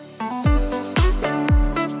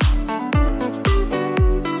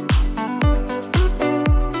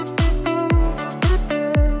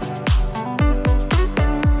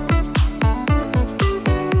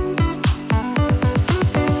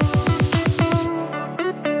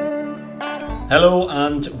Hello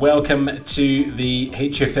and welcome to the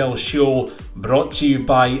HFL show, brought to you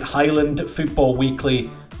by Highland Football Weekly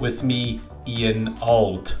with me, Ian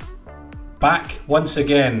Auld. Back once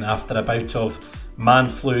again after a bout of man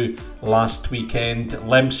flu last weekend.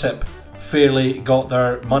 Lemsip fairly got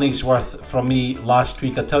their money's worth from me last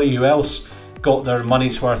week. I tell you who else got their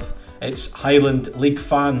money's worth. It's Highland League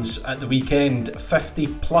fans at the weekend. 50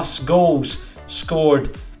 plus goals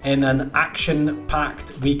scored in an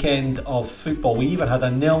action-packed weekend of football. We even had a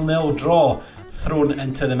 0-0 draw thrown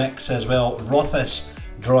into the mix as well. Rothes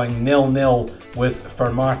drawing 0-0 with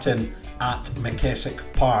Formartine at McKessick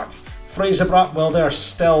Park. Fraserburgh, well, they're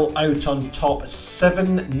still out on top.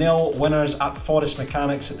 7-0 winners at Forest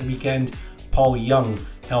Mechanics at the weekend. Paul Young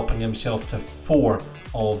helping himself to 4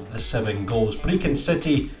 of the 7 goals. Brecon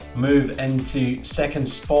City move into second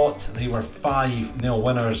spot. They were 5-0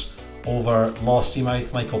 winners over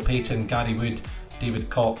Lossiemouth. Michael Payton, Gary Wood, David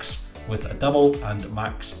Cox with a double, and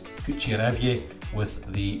Max Kuchierevye with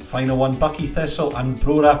the final one. Bucky Thistle and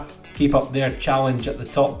Brora keep up their challenge at the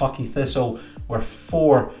top. Bucky Thistle were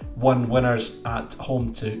 4-1 winners at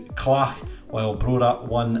home to Clach, while Brora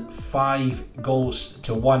won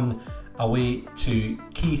 5-1 away to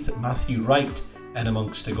Keith. Matthew Wright in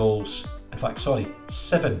amongst the goals. In fact,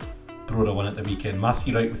 7 Brora won at the weekend.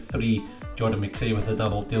 Matthew Wright with 3, Jordan McRae with a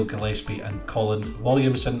double, Dale Gillespie and Colin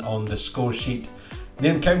Williamson on the score sheet.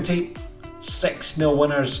 Nairn County, 6-0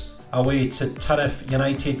 winners away to Turriff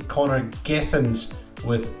United. Connor Gethins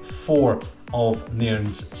with 4 of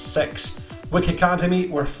Nairn's 6. Wick Academy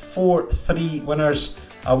were 4-3 winners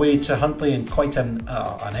away to Huntly in quite an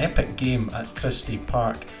epic game at Christie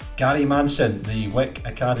Park. Gary Manson, the Wick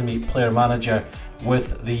Academy player manager,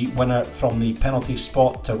 with the winner from the penalty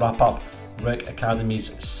spot to wrap up Wick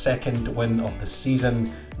Academy's second win of the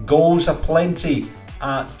season. Goals aplenty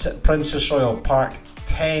at Princess Royal Park.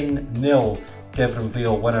 10-0 Devon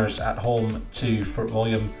Vale winners at home to Fort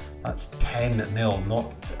William. That's 10-0,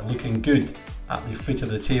 not looking good at the foot of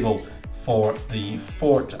the table for the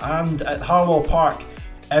Fort. And at Harwell Park,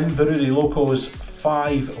 Inverurie Locos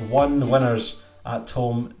 5-1 winners at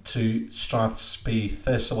home to Strathspey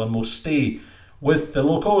Thistle. And we'll stay with the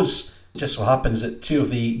Locos. Just so happens that 2 of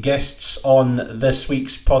the guests on this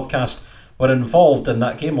week's podcast were involved in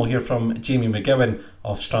that game. We'll hear from Jamie McGowan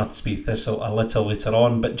of Strathspey Thistle a little later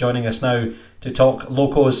on. But joining us now to talk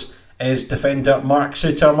Locos is defender Mark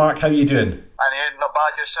Suter. Mark, how are you doing? And not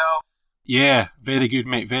bad yourself? Yeah, very good,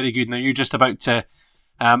 mate, very good. Now you're just about to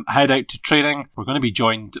head out to training. We're going to be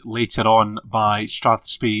joined later on by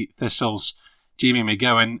Strathspey Thistle's Jamie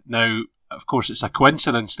McGowan. Now, of course, it's a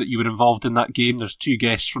coincidence that you were involved in that game. There's 2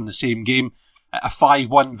 guests from the same game. A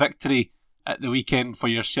 5-1 victory at the weekend for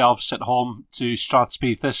yourselves at home to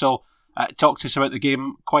Strathspey Thistle. Talk to us about the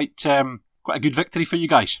game. Quite a good victory for you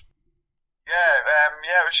guys. Yeah,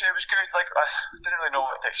 it was good. Like, I didn't really know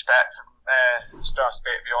what to expect from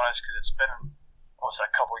Strathspey, to be honest, because it's been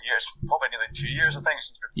a couple of years, probably nearly 2 years, I think,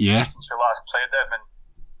 since we last played them, and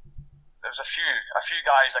there was a few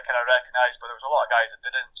guys I kind of recognised, but there was a lot of guys that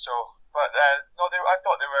didn't. So, but I thought they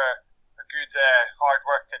were a good,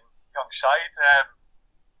 hard-working young side.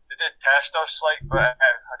 They did test us, but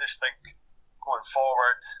I just think going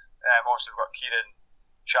forward, also we've got Kieran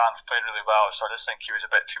Chance playing really well, so I just think he was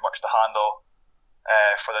a bit too much to handle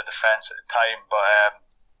for the defence at the time. But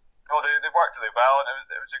they worked really well, and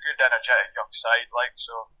it was a good, energetic young side.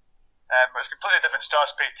 So it was a completely different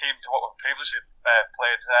Strathspey team to what we've previously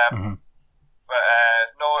played. But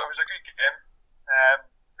it was a good game.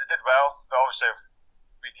 They did well, but obviously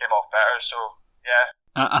we came off better. So yeah.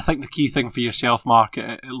 I think the key thing for yourself, Mark,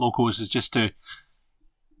 at Locos is just to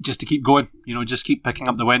keep going. Just keep picking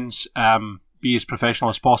up the wins. Be as professional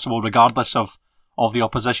as possible, regardless of the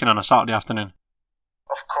opposition on a Saturday afternoon.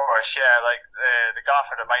 Of course, yeah. The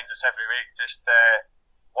gaffer reminds us every week, just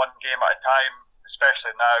one game at a time.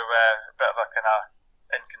 Especially now, a bit of a kind of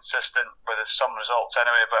inconsistent with some results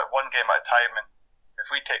anyway, but one game at a time. And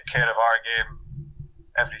if we take care of our game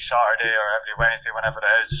every Saturday or every Wednesday, whenever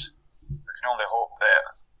it is, we can only hope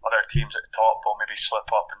that other teams at the top will maybe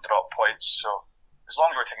slip up and drop points. So as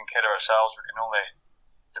long as we're taking care of ourselves, we can only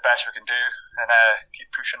the best we can do and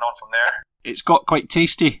keep pushing on from there. It's got quite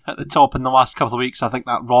tasty at the top in the last couple of weeks. I think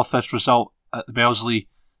that Rothes result at the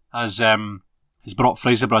Belsley has brought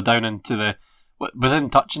Fraserburgh down into within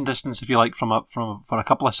touching distance, if you like, for a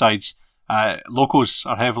couple of sides. Locos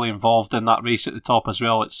are heavily involved in that race at the top as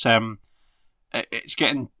well. It's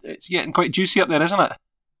getting quite juicy up there, isn't it?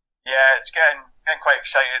 Yeah, it's getting quite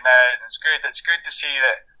exciting. It's good to see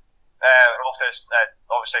that Rothes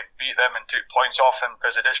obviously beat them and took points off them,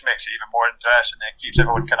 because it just makes it even more interesting and it keeps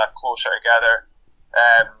everyone kind of closer together.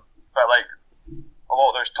 But a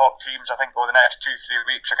lot of those top teams, I think, over the next 2-3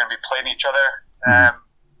 weeks are going to be playing each other,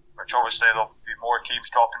 which obviously there'll be more teams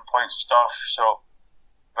dropping points and stuff. So,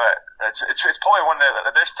 but it's probably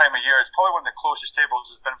at this time of year, it's probably one of the closest tables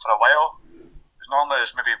it's been for a while. Because normally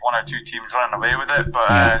there's maybe 1 or 2 teams running away with it, but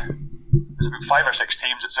there's about 5 or 6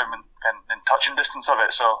 teams that's in touching distance of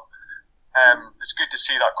it. So it's good to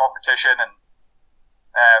see that competition, and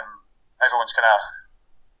everyone's kind of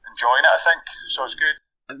enjoying it, I think. So it's good.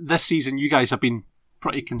 This season, you guys have been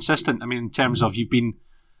pretty consistent. I mean, in terms of you've been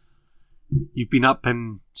up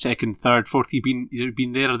in second, third, fourth. You've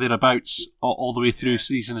been there or thereabouts all the way through the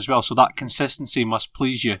season as well. So that consistency must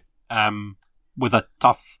please you. With a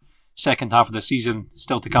tough second half of the season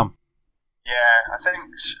still to come. Yeah, I think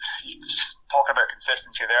talking about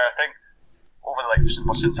consistency there, I think over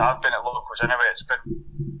since I've been at Locos anyway, it's been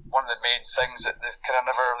one of the main things that they've kind of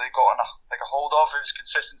never really gotten a hold of is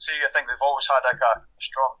consistency. I think they've always had a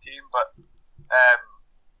strong team, but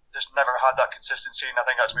just never had that consistency, and I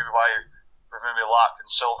think that's maybe why we've maybe lacked in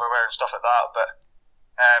silverware and stuff like that. But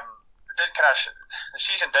the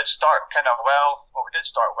season did start kind of well. Well, we did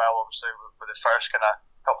start well, obviously, with the first kind of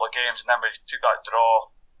couple of games, and then we took that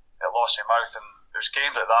draw at Lossiemouth, and there's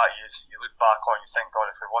games like that you look back on, you think,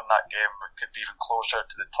 God, if we won that game, we could be even closer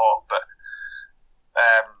to the top. But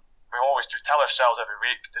we always do tell ourselves every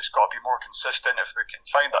week, there's got to be more consistent. If we can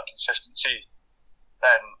find that consistency,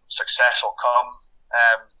 then success will come.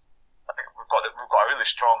 I think we've got a really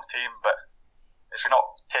strong team, but if you're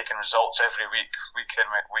not taking results every week in,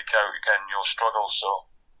 week out, you'll struggle. So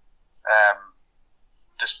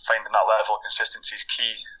just finding that level of consistency is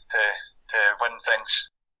key to win things.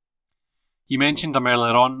 You mentioned them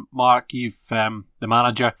earlier on, Mark. You've the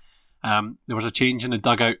manager. There was a change in the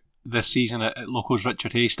dugout this season at Locos.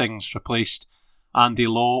 Richard Hastings replaced Andy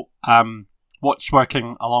Lowe. What's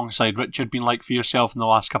working alongside Richard been like for yourself in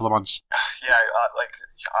the last couple of months? Yeah,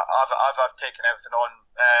 I've taken everything on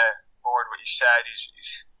board what you said.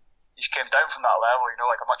 He's came down from that level,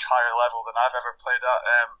 like a much higher level than I've ever played at.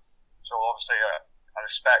 So obviously I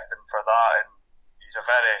respect him for that, and he's a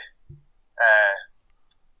very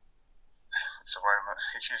what's the word?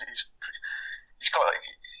 He's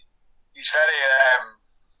very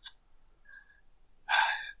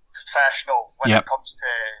professional when it comes to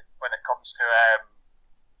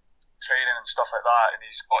training and stuff like that, and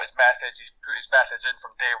he's got his methods. He's put his methods in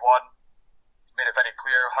from day one. He's made it very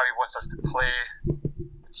clear how he wants us to play.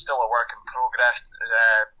 It's still a work in progress,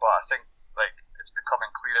 but I think it's becoming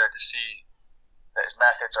clearer to see that his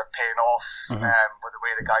methods are paying off with the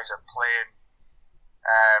way the guys are playing,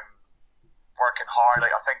 working hard.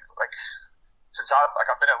 I think since I've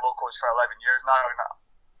been at Locos for 11 years now, and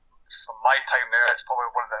from my time there, it's probably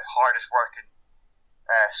one of the hardest working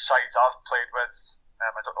sides I've played with. I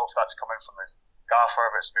don't know if that's coming from the gaffer,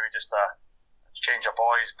 if it's maybe just a change of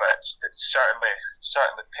boys, but it's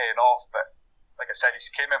certainly paying off. But like I said, he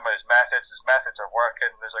came in with his methods. His methods are working.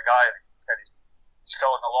 There's a guy that he's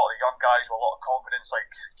filling a lot of young guys with a lot of confidence, like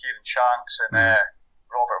Kieran Shanks and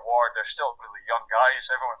Robert Ward. They're still really young guys.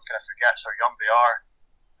 Everyone kind of forgets how young they are,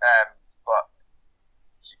 but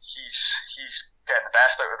he's getting the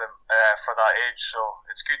best out of them for that age. So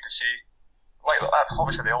it's good to see.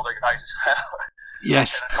 Obviously the older guys as well.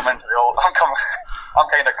 Yes. I'm kind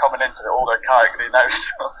of coming into the older category now.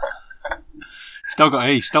 So.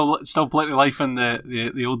 Still plenty of life in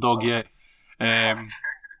the old dog yet. In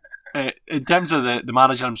terms of the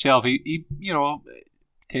manager himself, he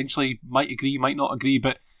potentially might agree, might not agree,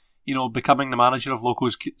 but becoming the manager of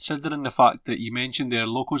Locos, considering the fact that you mentioned there,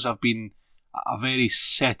 Locos have been a very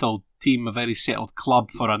settled team, a very settled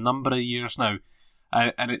club for a number of years now,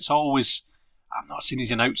 and it's always. I'm not saying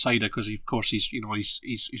he's an outsider because, of course,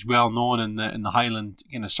 he's well known in the Highland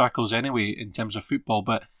circles anyway in terms of football.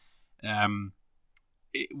 But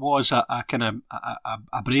it was a kind of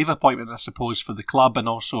a brave appointment, I suppose, for the club and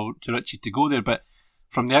also to Richie to go there. But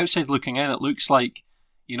from the outside looking in, it looks like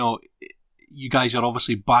you guys are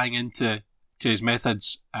obviously buying into his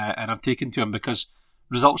methods and have taken to him because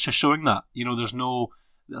results are showing that.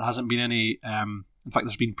 There hasn't been any. In fact,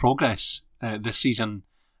 there's been progress this season.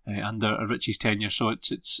 Under Richie's tenure, so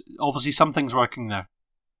it's obviously something's working there.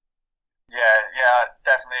 Yeah,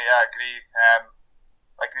 definitely, I agree.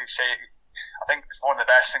 Like you say, I think one of the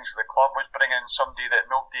best things for the club was bringing in somebody that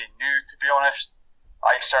nobody knew. To be honest,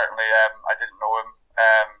 I certainly I didn't know him.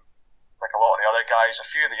 Like a lot of the other guys, a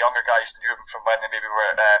few of the younger guys knew him from when they maybe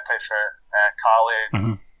were played for Cali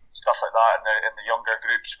and stuff like that in the younger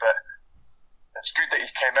groups. But it's good that he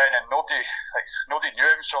came in and nobody knew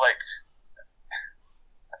him. So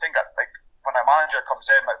I think that when a manager comes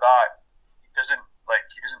in like that, he doesn't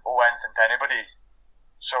owe anything to anybody.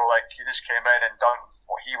 So like he just came in and done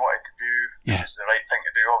what he wanted to do, which is the right thing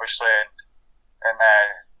to do, obviously, and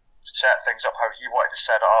set things up how he wanted to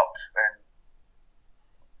set it up. And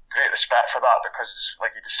great respect for that, because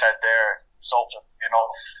like you just said there, results are paying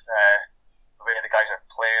off. The way the guys are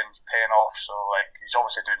playing is paying off. So like he's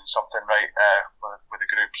obviously doing something right with the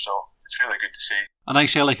group. So it's really good to see. A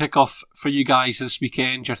nice early kick-off for you guys this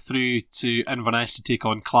weekend. You're through to Inverness to take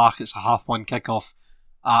on Clach. It's a 1:30 kick-off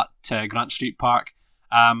at Grant Street Park.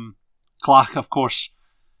 Clach, of course,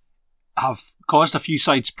 have caused a few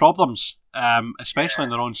sides problems, especially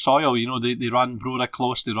in their own soil. You know, they ran Brora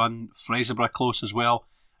close, they ran Fraserburgh close as well.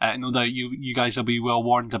 No doubt you guys will be well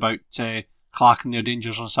warned about Clach and their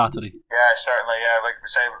dangers on Saturday. Yeah, certainly. Yeah, like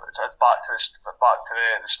we say, it's back to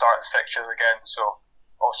the start of the fixtures again. So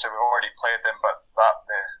obviously we've already played them, but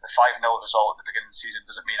the 5-0 result at the beginning of the season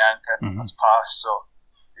doesn't mean anything. That's past. So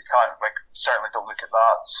you can't certainly don't look at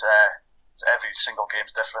that. Every single game's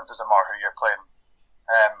different. Doesn't matter who you're playing.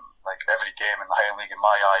 Every game in the Highland League, in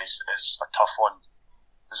my eyes, is a tough one,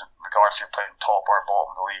 regardless if you're playing top or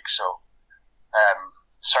bottom of the league. So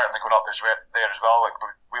certainly going up there as well. Like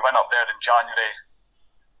we went up there in January,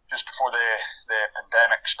 just before the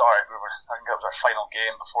pandemic started. I think it was our final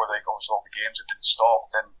game before obviously all the games had been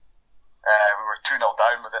stopped, and we were 2-0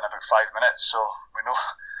 down within about 5 minutes. So we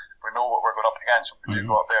know what we're going up against when we do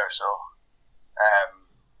go up there. So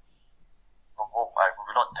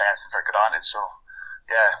we don't take anything for granted. So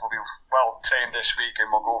yeah, we'll be well trained this week,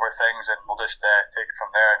 and we'll go over things, and we'll just take it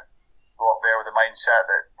from there and go up there with the mindset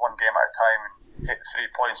that one game at a time and take the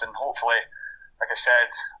 3 points. And hopefully, like I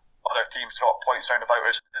said, other teams drop points round about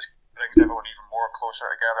us. It just brings everyone even more closer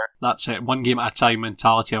together. That's it, one game at a time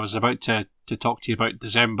mentality. I was about to talk to you about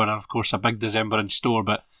December, and of course a big December in store,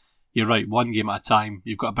 but you're right, one game at a time.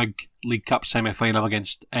 You've got a big League Cup semi-final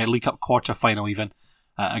against League Cup quarter-final even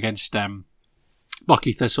against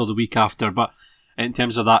Buckie Thistle the week after. But in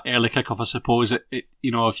terms of that early kick-off, I suppose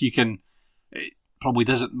if you can, it probably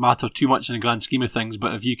doesn't matter too much in the grand scheme of things,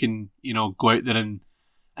 but if you can go out there and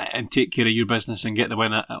take care of your business and get the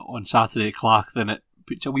win on Saturday at Clach, then it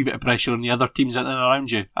puts a wee bit of pressure on the other teams in and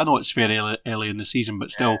around you. I know it's very early in the season,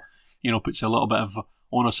 but still puts a little bit of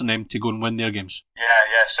onus on them to go and win their games.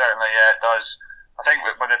 Yeah, certainly, yeah, it does. I think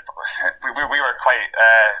we were quite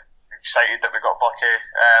excited that we got Buckie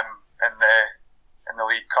in the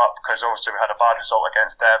League Cup, because obviously we had a bad result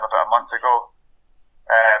against them about a month ago.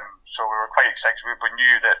 So we were quite excited. We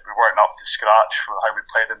knew that we weren't up to scratch for how we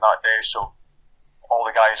played in that day. So all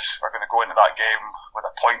the guys are going to go into that game with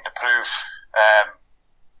a point to prove.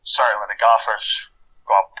 Certainly the gaffer's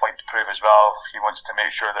got a point to prove as well. He wants to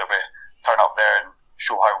make sure that we turn up there and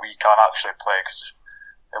show how we can actually play, because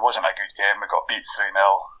it wasn't a good game. We got beat 3-0.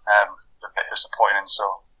 A bit disappointing.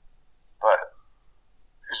 So, but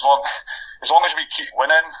as long as we keep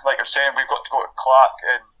winning, like I'm saying, we've got to go to Clach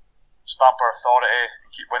and stamp our authority and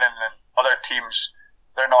keep winning. And other teams,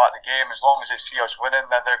 they're not at the game. As long as they see us winning,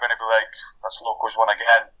 then they're going to be like, that's Locos won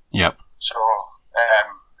again. Yep. So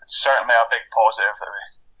it's certainly a big positive that we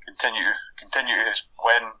continue to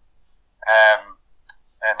win,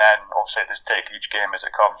 and then obviously just take each game as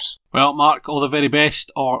it comes. Well, Mark, all the very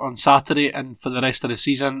best on Saturday and for the rest of the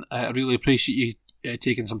season. I really appreciate you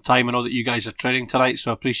taking some time. I know that you guys are training tonight,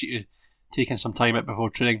 so I appreciate you taking some time out before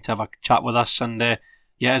training to have a chat with us. And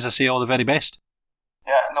as I say, all the very best.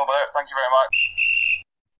 Yeah, no bother. Thank you very much.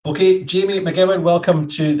 Okay, Jamie McGowan, welcome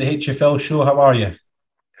to the HFL show. How are you?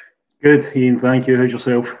 Good, Ian, thank you. How's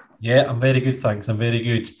yourself? Yeah, I'm very good, thanks. I'm very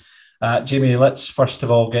good. Jamie, let's first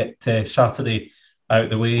of all get Saturday out of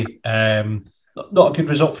the way. Not a good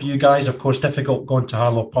result for you guys, of course. Difficult going to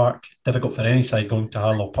Harlow Park. Difficult for any side going to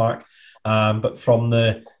Harlow Park. But from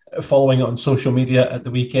the following it on social media at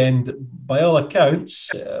the weekend, by all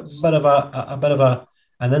accounts, a bit of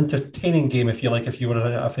an entertaining game, if you like, if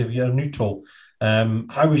you're neutral.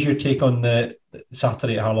 How was your take on the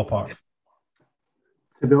Saturday at Harlow Park?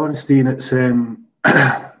 To be honest, Ian, it's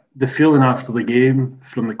the feeling after the game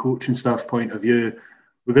from the coaching staff point of view.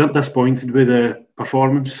 We weren't disappointed with the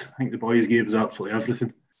performance. I think the boys gave us absolutely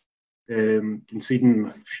everything. Conceding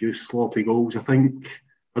a few sloppy goals, I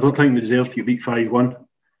don't think we deserved to get beat 5-1.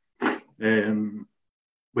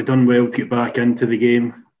 We done well to get back into the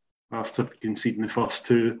game after conceding the first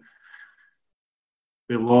two.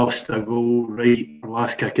 We lost a goal right the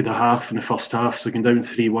last kick of the half in the first half, so going down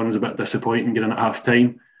 3-1 was a bit disappointing getting at half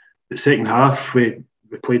time. The second half we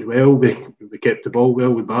played well, we kept the ball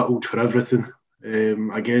well, we battled for everything.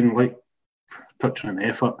 Again, like touching on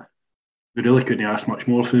effort, we really couldn't ask much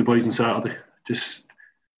more from the boys on Saturday. Just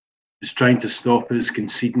trying to stop us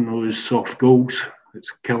conceding those soft goals.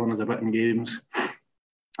 It's killing us a bit in games.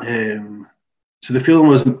 So the feeling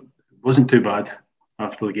wasn't too bad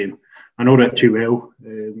after the game. I know Richie well,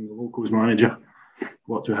 the Locals manager,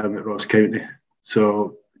 worked with him at Ross County,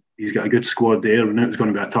 so he's got a good squad there. We knew it was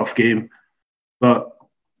going to be a tough game, but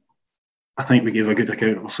I think we gave a good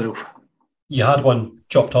account of ourselves. You had one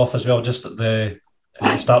chopped off as well, just at the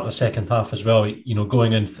start of the second half as well.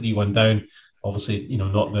 Going in 3-1 down, obviously,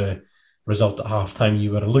 not the result at half time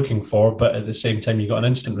you were looking for, but at the same time you got an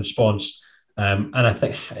instant response. And I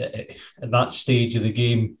think at that stage of the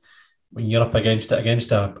game, when you're up against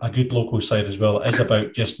a good local side as well, it is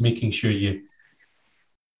about just making sure you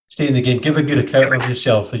stay in the game, give a good account of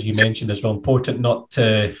yourself, as you mentioned as well. Important not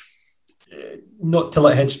to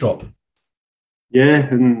let heads drop. Yeah,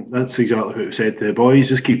 and that's exactly what we said to the boys.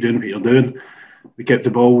 Just keep doing what you're doing. We kept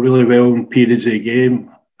the ball really well in periods of the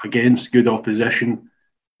game against good opposition,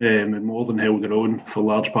 and more than held our own for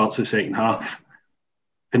large parts of the second half.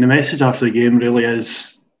 And the message after the game really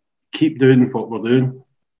is keep doing what we're doing,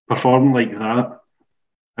 perform like that,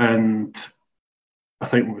 and I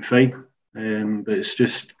think we'll be fine. But it's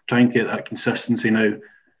just trying to get that consistency now.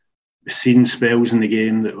 We've seen spells in the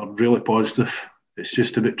game that were really positive. It's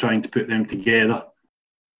just about trying to put them together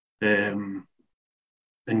in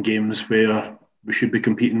games where we should be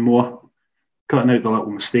competing more, cutting out the little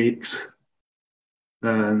mistakes.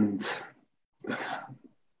 And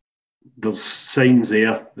there's signs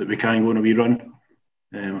there that we can go on a wee run.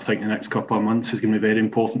 I think the next couple of months is going to be very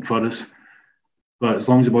important for us. But as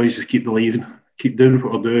long as the boys just keep believing, keep doing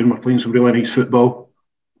what we're doing, we're playing some really nice football.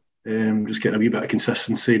 Just getting a wee bit of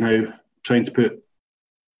consistency now, trying to put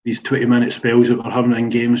these 20-minute spells that we're having in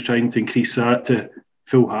games, trying to increase that to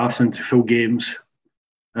full halves and to full games.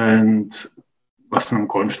 And listen, I'm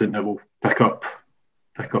confident that we'll pick up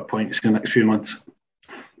points in the next few months.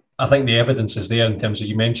 I think the evidence is there in terms of,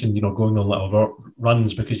 you mentioned, going on little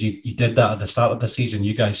runs, because you did that at the start of the season.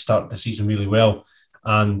 You guys started the season really well,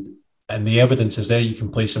 and the evidence is there. You can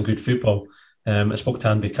play some good football. I spoke to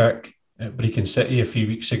Andy Kirk at Brechin City a few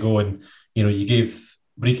weeks ago, and you gave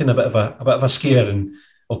Brechin a bit of a scare. And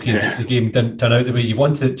the game didn't turn out the way you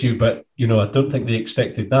wanted it to, but I don't think they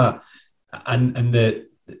expected that. And the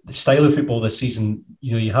style of football this season,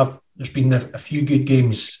 there's been a few good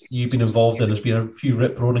games you've been involved in. There's been a few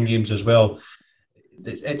rip-roaring games as well.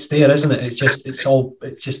 It's there, isn't it?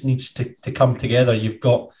 It just needs to come together. You've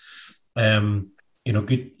got some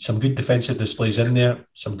good defensive displays in there,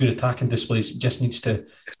 some good attacking displays. It just needs to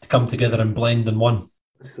come together and blend in one.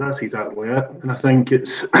 That's exactly it. And I think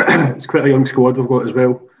it's quite a young squad we've got as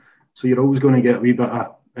well. So you're always going to get a wee bit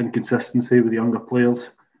of inconsistency with the younger players.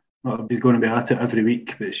 Not everybody's going to be at it every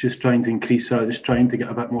week, but it's just trying to increase that, just trying to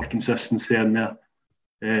get a bit more consistency in there.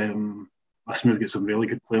 Listen, we've got some really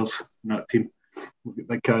good players in that team. We've got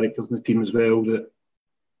big characters in the team as well that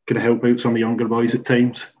can help out some of the younger boys at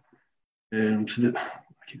times. I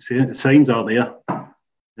keep saying it, the signs are there.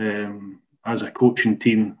 As a coaching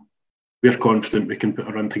team, we're confident we can put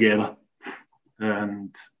a run together,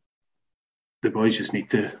 and the boys just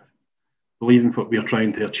need to believe in what we're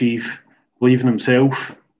trying to achieve, believe in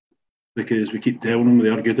themselves, because we keep telling them they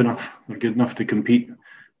are good enough. They're good enough to compete.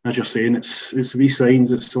 As you're saying, it's wee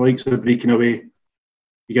signs. It's the likes of breaking away.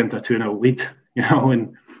 You get into a 2-0 lead,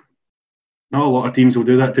 and not a lot of teams will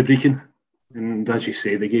do that to Brechin. And as you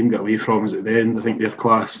say, the game got away from us at the end. I think their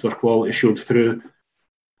class, their quality showed through.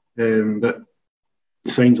 But the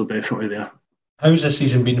signs are definitely there. How's the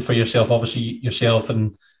season been for yourself? Obviously, yourself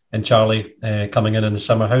and Charlie coming in the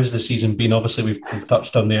summer. How's the season been? Obviously, we've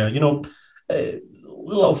touched on there.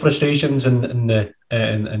 Little frustrations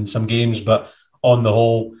in some games, but on the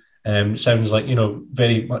whole, sounds like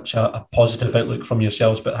very much a positive outlook from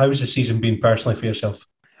yourselves. But how's the season been personally for yourself?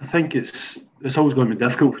 I think it's always going to be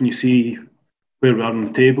difficult when you see where we are on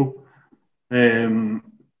the table.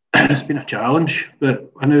 It's been a challenge,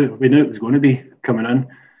 but we knew it was going to be coming in.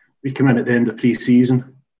 We came in at the end of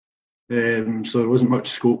pre-season, so there wasn't much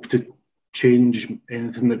scope to change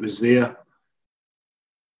anything that was there.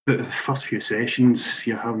 But the first few sessions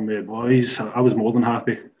you're having with the boys, I was more than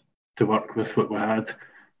happy to work with what we had.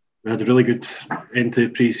 We had a really good end to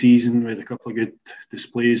pre-season. We had a couple of good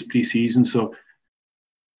displays pre-season, so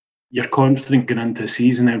you're confident going into the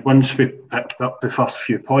season. And once we picked up the first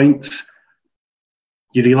few points,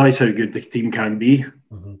 you realise how good the team can be.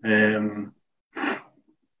 Mm-hmm.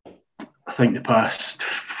 I think the past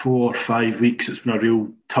 4 or 5 weeks, it's been a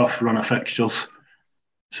real tough run of fixtures.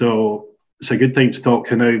 So it's a good time to talk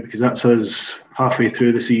to now, because that's us halfway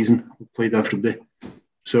through the season. We've played every day.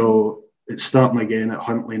 So it's starting again at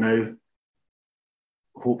Huntly now.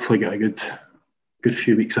 Hopefully get a good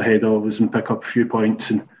few weeks ahead of us and pick up a few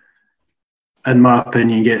points and in my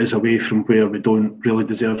opinion, get us away from where we don't really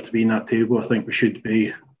deserve to be in that table. I think we should be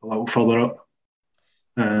a little further up,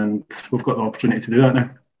 and we've got the opportunity to do that now.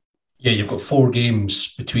 Yeah, you've got 4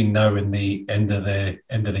 games between now and the end of the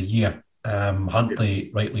year.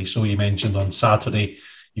 Huntly, rightly so, you mentioned on Saturday,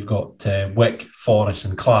 you've got Wick, Forest,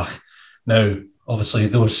 and Clach. Now, obviously,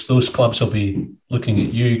 those clubs will be looking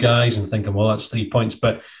at you guys and thinking, well, that's 3 points.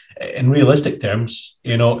 But in realistic terms,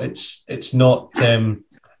 it's not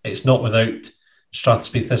without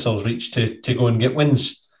Strathspey Thistle's reach to go and get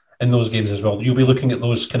wins in those games as well. You'll be looking at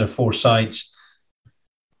those kind of 4 sides.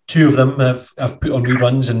 2 of them have put on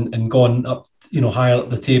reruns and gone up, higher up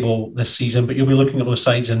the table this season. But you'll be looking at those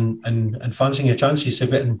sides and fancying your chances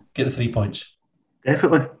to get the 3 points.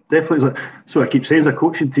 Definitely. So I keep saying, as a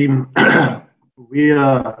coaching team,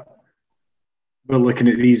 we're looking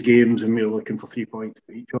at these games and we're looking for 3 points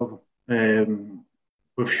for each of them.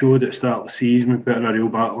 We've showed at the start of the season we've put in a real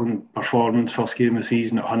battling performance. First game of the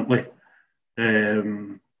season at Huntly.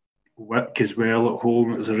 Wick as well at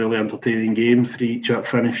home. It was a really entertaining game. 3 each that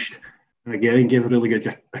finished. And again, gave a really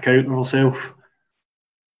good account of herself.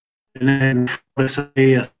 And then I think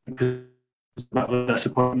it was a bit of a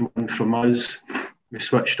disappointing from us. We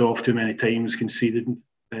switched off too many times, conceded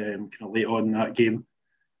kind of late on in that game.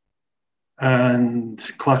 And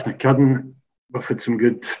Clachnacudden, we've had some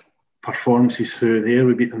good performances through there.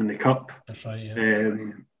 We beat them in the cup. That's right, yeah.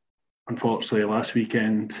 Unfortunately, last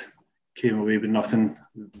weekend came away with nothing,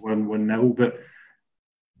 1-0. But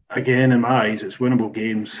again, in my eyes, it's winnable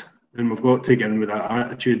games. And we've got to get in with that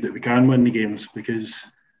attitude that we can win the games, because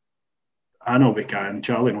I know we can,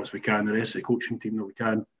 Charlie knows we can, the rest of the coaching team know we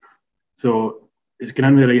can. So it's getting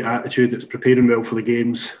in with the right attitude, it's preparing well for the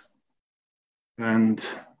games and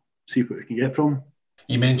see what we can get from them.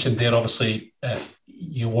 You mentioned there, obviously,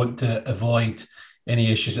 you want to avoid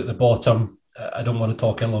any issues at the bottom. I don't want to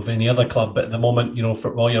talk ill of any other club, but at the moment,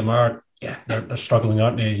 for William are, they're struggling,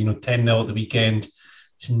 aren't they? 10-0 at the weekend.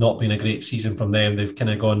 It's not been a great season from them. They've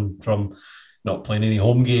kind of gone from not playing any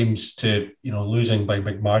home games to, losing by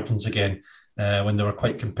big margins again when they were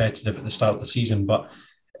quite competitive at the start of the season. But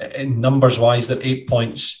in numbers-wise, they're 8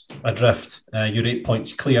 points adrift. You're 8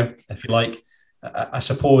 points clear, if you like. I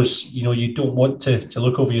suppose, you don't want to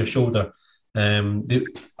look over your shoulder.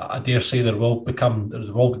 I dare say they will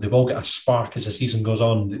get a spark as the season goes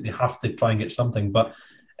on. They have to try and get something. But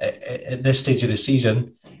at this stage of the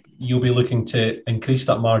season, you'll be looking to increase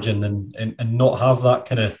that margin and not have that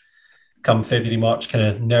kind of come February, March kind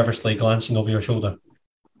of nervously glancing over your shoulder.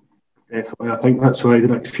 Definitely. I think that's why the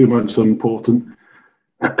next few months are important.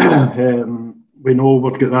 We know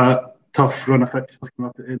we've got that tough run of fixtures coming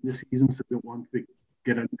up at the end of the season, so we don't want to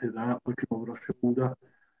get into that looking over our shoulder.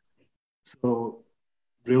 So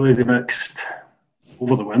really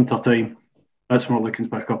over the winter time, that's when we're looking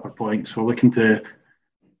to pick up our points. We're looking to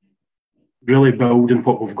really build in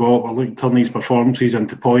what we've got. We're looking to turn these performances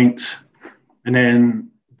into points and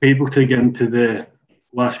then be able to get into the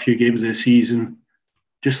last few games of the season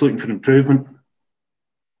just looking for improvement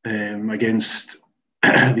against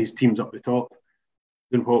these teams up the top.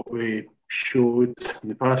 Than what we showed in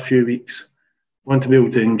the past few weeks. Want to be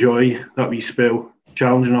able to enjoy that wee spell,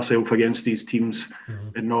 challenging ourselves against these teams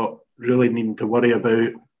and not really needing to worry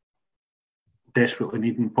about desperately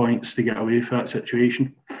needing points to get away from that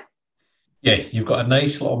situation. Yeah, you've got a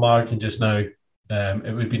nice little margin just now.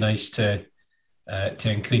 It would be nice to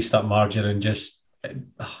increase that margin and just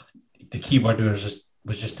the key word was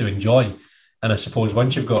just to enjoy. And I suppose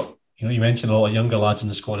once you've got, you mentioned a lot of younger lads in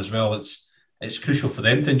the squad as well, it's crucial for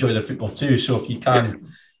them to enjoy their football too. So if you can,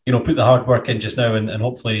 put the hard work in just now and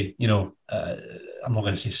hopefully, I'm not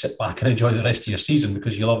going to say sit back and enjoy the rest of your season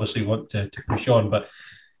because you'll obviously want to push on. But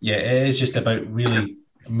yeah, it is just about really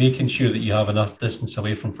making sure that you have enough distance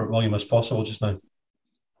away from Fort William as possible just now.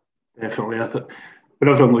 Definitely. I think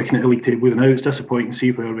whenever I'm looking at the league table now, it's disappointing to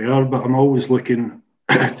see where we are, but I'm always looking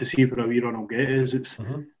to see where a wee run will get is. It's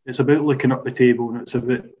about looking up the table and it's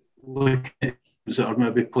about looking at teams that are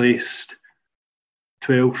maybe placed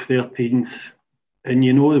 12th, 13th, and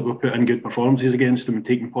that we're putting good performances against them and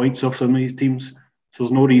taking points off some of these teams. So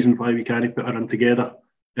there's no reason why we can't put our run together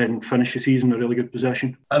and finish the season in a really good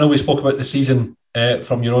position. I know we spoke about the season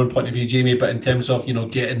from your own point of view, Jamie, but in terms of,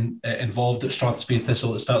 getting involved at Strathspey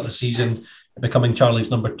Thistle at the start of the season, becoming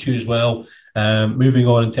Charlie's number 2 as well, moving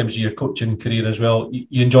on in terms of your coaching career as well,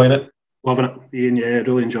 you enjoying it? Loving it, Ian, yeah,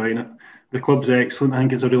 really enjoying it. The club's excellent. I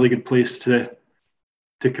think it's a really good place to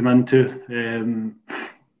come into.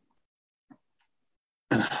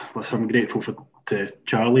 I'm grateful to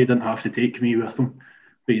Charlie. He didn't have to take me with him,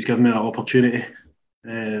 but he's given me that opportunity.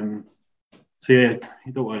 So yeah,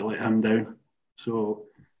 you don't want to let him down. So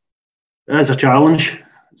It is a challenge.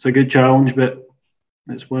 It's a good challenge, but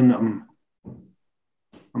it's one that I'm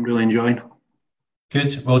really enjoying.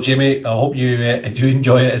 Good. Well, Jamie, I hope you do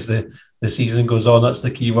enjoy it as the season goes on. That's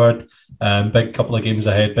the key word. Big couple of games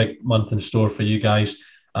ahead, big month in store for you guys.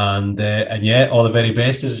 And yeah, all the very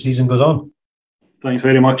best as the season goes on. Thanks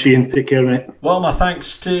very much, Ian. Take care, mate. Well, my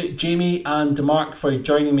thanks to Jamie and Mark for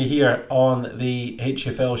joining me here on the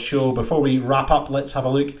HFL show. Before we wrap up, let's have a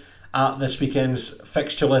look at this weekend's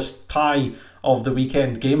fixture list. Tie of the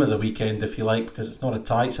weekend, game of the weekend, if you like, because it's not a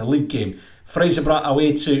tie, it's a league game. Fraserburgh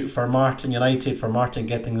away to Formartine United. Formartine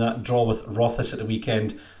getting that draw with Rothes at the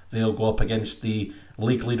weekend. They'll go up against the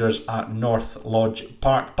league leaders at North Lodge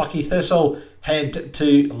Park. Buckie Thistle head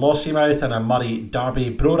to Lossiemouth in a Murray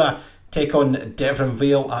derby. Brora take on Devon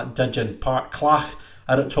Vale at Dudgeon Park. Clach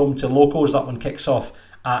are at home to Locos. That one kicks off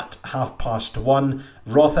at 1:30.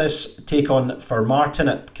 Rothes take on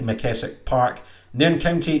Formartine at McKessick Park. Nairn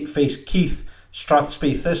County face Keith.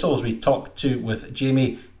 Strathspey Thistle, as we talked to with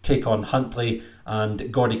Jamie, take on Huntly,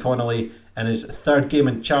 and Gordy Connolly in his third game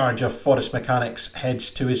in charge of Forest Mechanics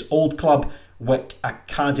heads to his old club Wick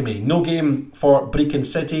Academy. No game for Brecon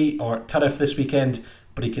City or Turriff this weekend.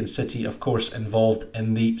 Brecon City, of course, involved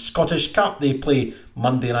in the Scottish Cup. They play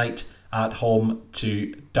Monday night at home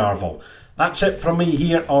to Darvel. That's it from me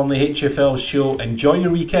here on the HFL show. Enjoy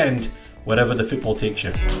your weekend wherever the football takes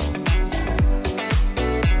you.